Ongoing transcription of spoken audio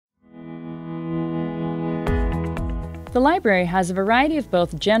The library has a variety of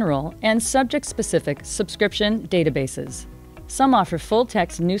both general and subject-specific subscription databases. Some offer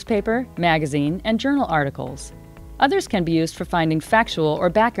full-text newspaper, magazine, and journal articles. Others can be used for finding factual or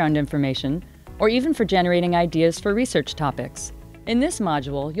background information, or even for generating ideas for research topics. In this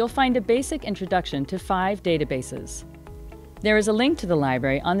module, you'll find a basic introduction to 5 databases. There is a link to the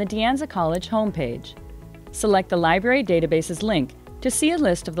library on the Anza College homepage. Select the Library Databases link to see a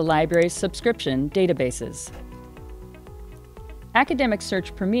list of the library's subscription databases. Academic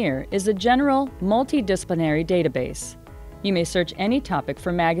Search Premier is a general, multidisciplinary database. You may search any topic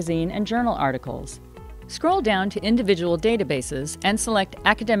for magazine and journal articles. Scroll down to individual databases and select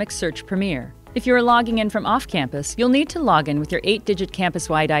Academic Search Premier. If you are logging in from off-campus, you'll need to log in with your 8-digit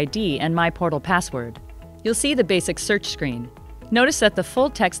campus-wide ID and MyPortal password. You'll see the basic search screen. Notice that the full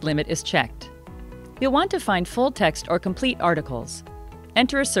text limit is checked. You'll want to find full text or complete articles.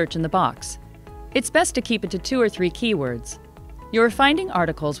 Enter a search in the box. It's best to keep it to 2 or 3 keywords. You are finding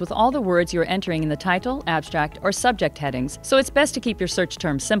articles with all the words you are entering in the title, abstract, or subject headings, so it's best to keep your search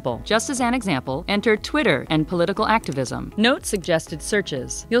terms simple. Just as an example, enter Twitter and political activism. Note suggested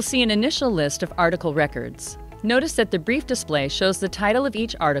searches. You'll see an initial list of article records. Notice that the brief display shows the title of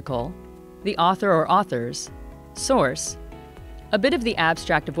each article, the author or authors, source, a bit of the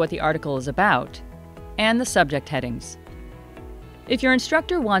abstract of what the article is about, and the subject headings. If your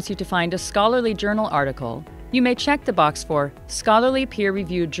instructor wants you to find a scholarly journal article, you may check the box for Scholarly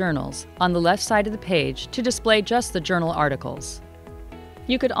Peer-Reviewed Journals on the left side of the page to display just the journal articles.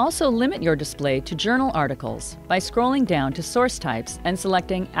 You could also limit your display to journal articles by scrolling down to source types and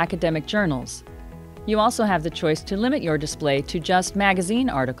selecting Academic Journals. You also have the choice to limit your display to just magazine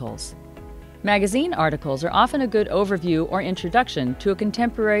articles. Magazine articles are often a good overview or introduction to a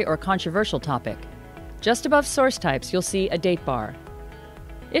contemporary or controversial topic. Just above source types, you'll see a date bar.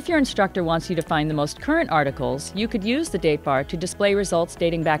 If your instructor wants you to find the most current articles, you could use the date bar to display results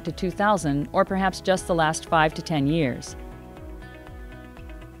dating back to 2000 or perhaps just the last 5 to 10 years.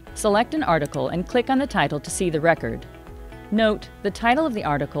 Select an article and click on the title to see the record. Note the title of the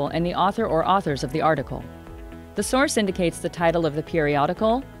article and the author or authors of the article. The source indicates the title of the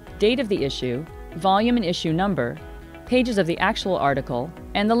periodical, date of the issue, volume and issue number, pages of the actual article,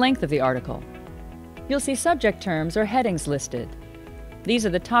 and the length of the article. You'll see subject terms or headings listed. These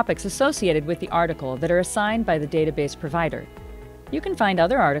are the topics associated with the article that are assigned by the database provider. You can find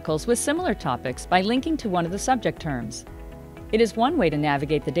other articles with similar topics by linking to one of the subject terms. It is one way to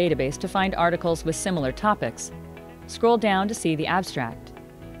navigate the database to find articles with similar topics. Scroll down to see the abstract.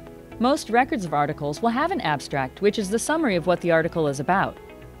 Most records of articles will have an abstract, which is the summary of what the article is about.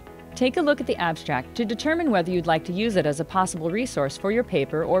 Take a look at the abstract to determine whether you'd like to use it as a possible resource for your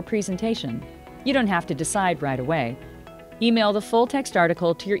paper or presentation. You don't have to decide right away. Email the full-text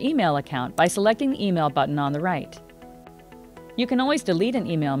article to your email account by selecting the email button on the right. You can always delete an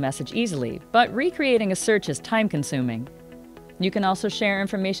email message easily, but recreating a search is time-consuming. You can also share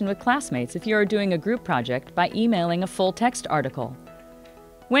information with classmates if you are doing a group project by emailing a full-text article.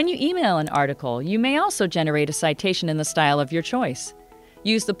 When you email an article, you may also generate a citation in the style of your choice.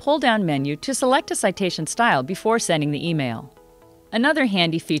 Use the pull-down menu to select a citation style before sending the email. Another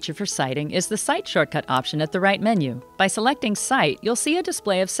handy feature for citing is the Cite shortcut option at the right menu. By selecting Cite, you'll see a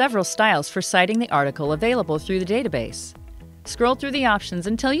display of several styles for citing the article available through the database. Scroll through the options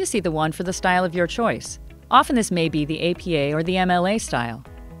until you see the one for the style of your choice. Often this may be the APA or the MLA style.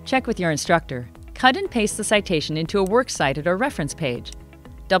 Check with your instructor. Cut and paste the citation into a works cited or reference page.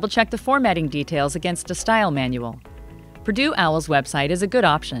 Double-check the formatting details against a style manual. Purdue OWL's website is a good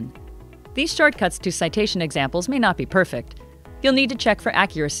option. These shortcuts to citation examples may not be perfect. You'll need to check for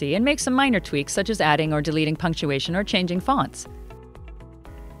accuracy and make some minor tweaks such as adding or deleting punctuation or changing fonts.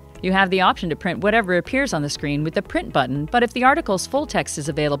 You have the option to print whatever appears on the screen with the Print button, but if the article's full text is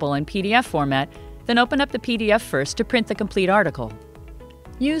available in PDF format, then open up the PDF first to print the complete article.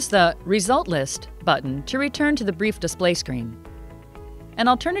 Use the Result List button to return to the brief display screen. An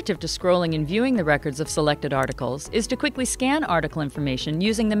alternative to scrolling and viewing the records of selected articles is to quickly scan article information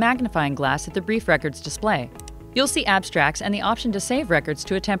using the magnifying glass at the brief records display. You'll see abstracts and the option to save records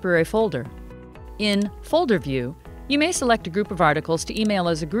to a temporary folder. In Folder View, you may select a group of articles to email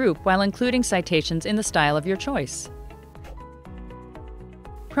as a group while including citations in the style of your choice.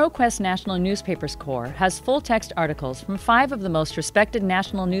 ProQuest National Newspapers Corps has full-text articles from 5 of the most respected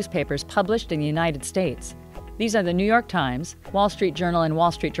national newspapers published in the United States. These are the New York Times, Wall Street Journal and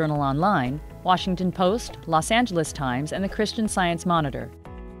Wall Street Journal Online, Washington Post, Los Angeles Times, and the Christian Science Monitor.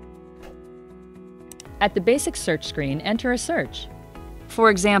 At the basic search screen, enter a search. For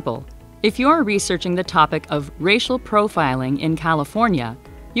example, if you are researching the topic of racial profiling in California,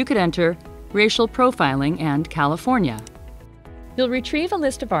 you could enter Racial Profiling and California. You'll retrieve a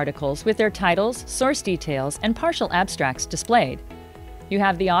list of articles with their titles, source details, and partial abstracts displayed. You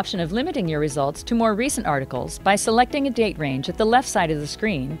have the option of limiting your results to more recent articles by selecting a date range at the left side of the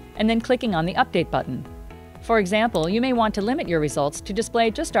screen and then clicking on the Update button. For example, you may want to limit your results to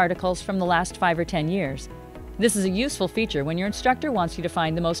display just articles from the last 5 or 10 years. This is a useful feature when your instructor wants you to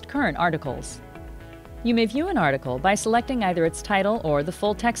find the most current articles. You may view an article by selecting either its title or the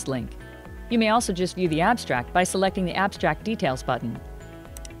full text link. You may also just view the abstract by selecting the Abstract Details button.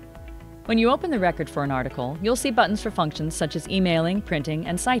 When you open the record for an article, you'll see buttons for functions such as emailing, printing,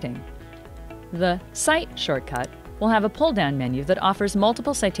 and citing. The Cite shortcut will have a pull-down menu that offers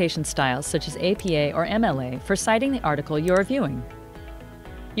multiple citation styles such as APA or MLA for citing the article you're viewing.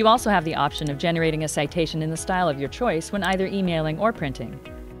 You also have the option of generating a citation in the style of your choice when either emailing or printing.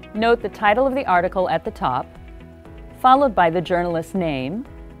 Note the title of the article at the top, followed by the journalist's name,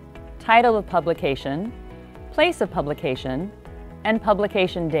 title of publication, place of publication, and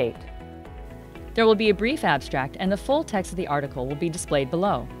publication date. There will be a brief abstract and the full text of the article will be displayed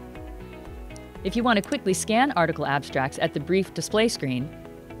below. If you want to quickly scan article abstracts at the brief display screen,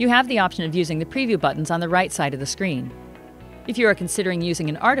 you have the option of using the preview buttons on the right side of the screen. If you are considering using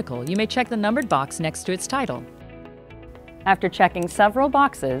an article, you may check the numbered box next to its title. After checking several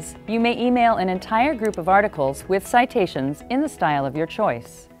boxes, you may email an entire group of articles with citations in the style of your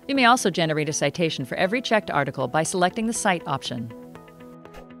choice. You may also generate a citation for every checked article by selecting the Cite option.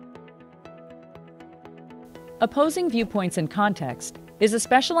 Opposing Viewpoints in Context is a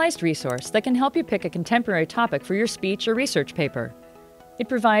specialized resource that can help you pick a contemporary topic for your speech or research paper. It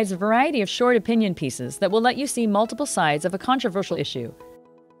provides a variety of short opinion pieces that will let you see multiple sides of a controversial issue.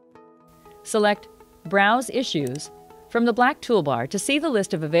 Select Browse Issues from the black toolbar to see the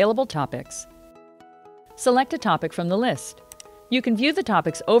list of available topics. Select a topic from the list. You can view the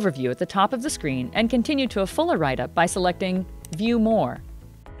topic's overview at the top of the screen and continue to a fuller write-up by selecting View More.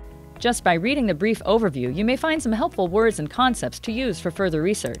 Just by reading the brief overview, you may find some helpful words and concepts to use for further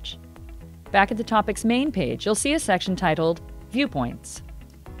research. Back at the topic's main page, you'll see a section titled Viewpoints.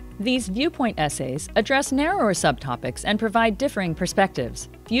 These viewpoint essays address narrower subtopics and provide differing perspectives.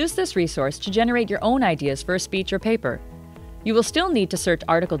 Use this resource to generate your own ideas for a speech or paper. You will still need to search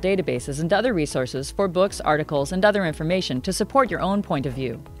article databases and other resources for books, articles, and other information to support your own point of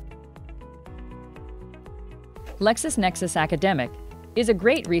view. LexisNexis Academic is a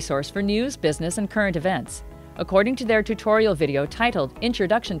great resource for news, business, and current events. According to their tutorial video titled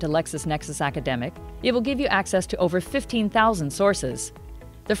Introduction to LexisNexis Academic, it will give you access to over 15,000 sources.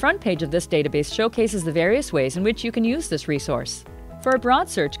 The front page of this database showcases the various ways in which you can use this resource. For a broad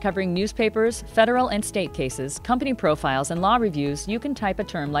search covering newspapers, federal and state cases, company profiles, and law reviews, you can type a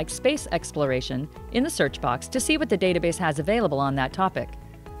term like space exploration in the search box to see what the database has available on that topic.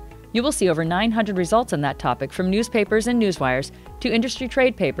 You will see over 900 results on that topic, from newspapers and newswires to industry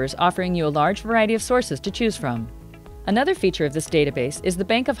trade papers, offering you a large variety of sources to choose from. Another feature of this database is the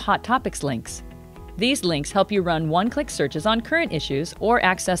Bank of Hot Topics links. These links help you run one-click searches on current issues or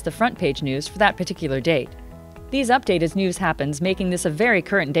access the front page news for that particular date. These update as news happens, making this a very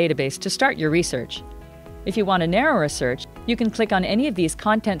current database to start your research. If you want to narrow a search, you can click on any of these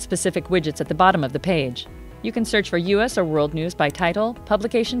content-specific widgets at the bottom of the page. You can search for U.S. or world news by title,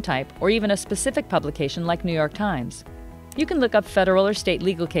 publication type, or even a specific publication like New York Times. You can look up federal or state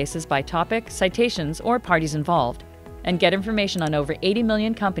legal cases by topic, citations, or parties involved, and get information on over 80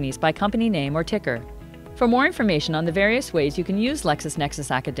 million companies by company name or ticker. For more information on the various ways you can use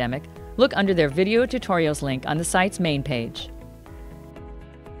LexisNexis Academic, look under their video tutorials link on the site's main page.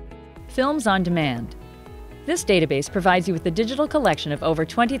 Films on Demand. This database provides you with a digital collection of over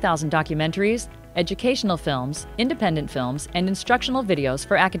 20,000 documentaries, educational films, independent films, and instructional videos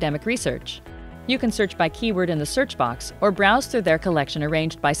for academic research. You can search by keyword in the search box or browse through their collection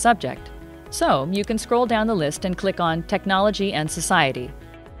arranged by subject. So, you can scroll down the list and click on Technology and Society.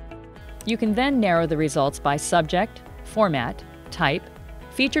 You can then narrow the results by subject, format, type,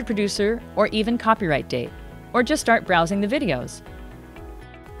 featured producer, or even copyright date, or just start browsing the videos.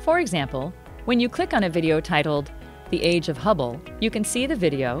 For example, when you click on a video titled The Age of Hubble, you can see the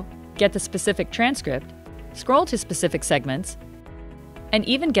video, get the specific transcript, scroll to specific segments, and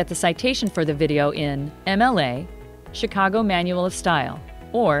even get the citation for the video in MLA, Chicago Manual of Style,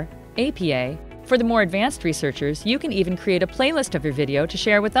 or APA. For the more advanced researchers, you can even create a playlist of your video to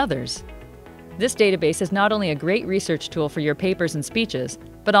share with others. This database is not only a great research tool for your papers and speeches,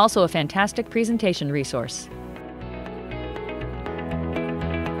 but also a fantastic presentation resource.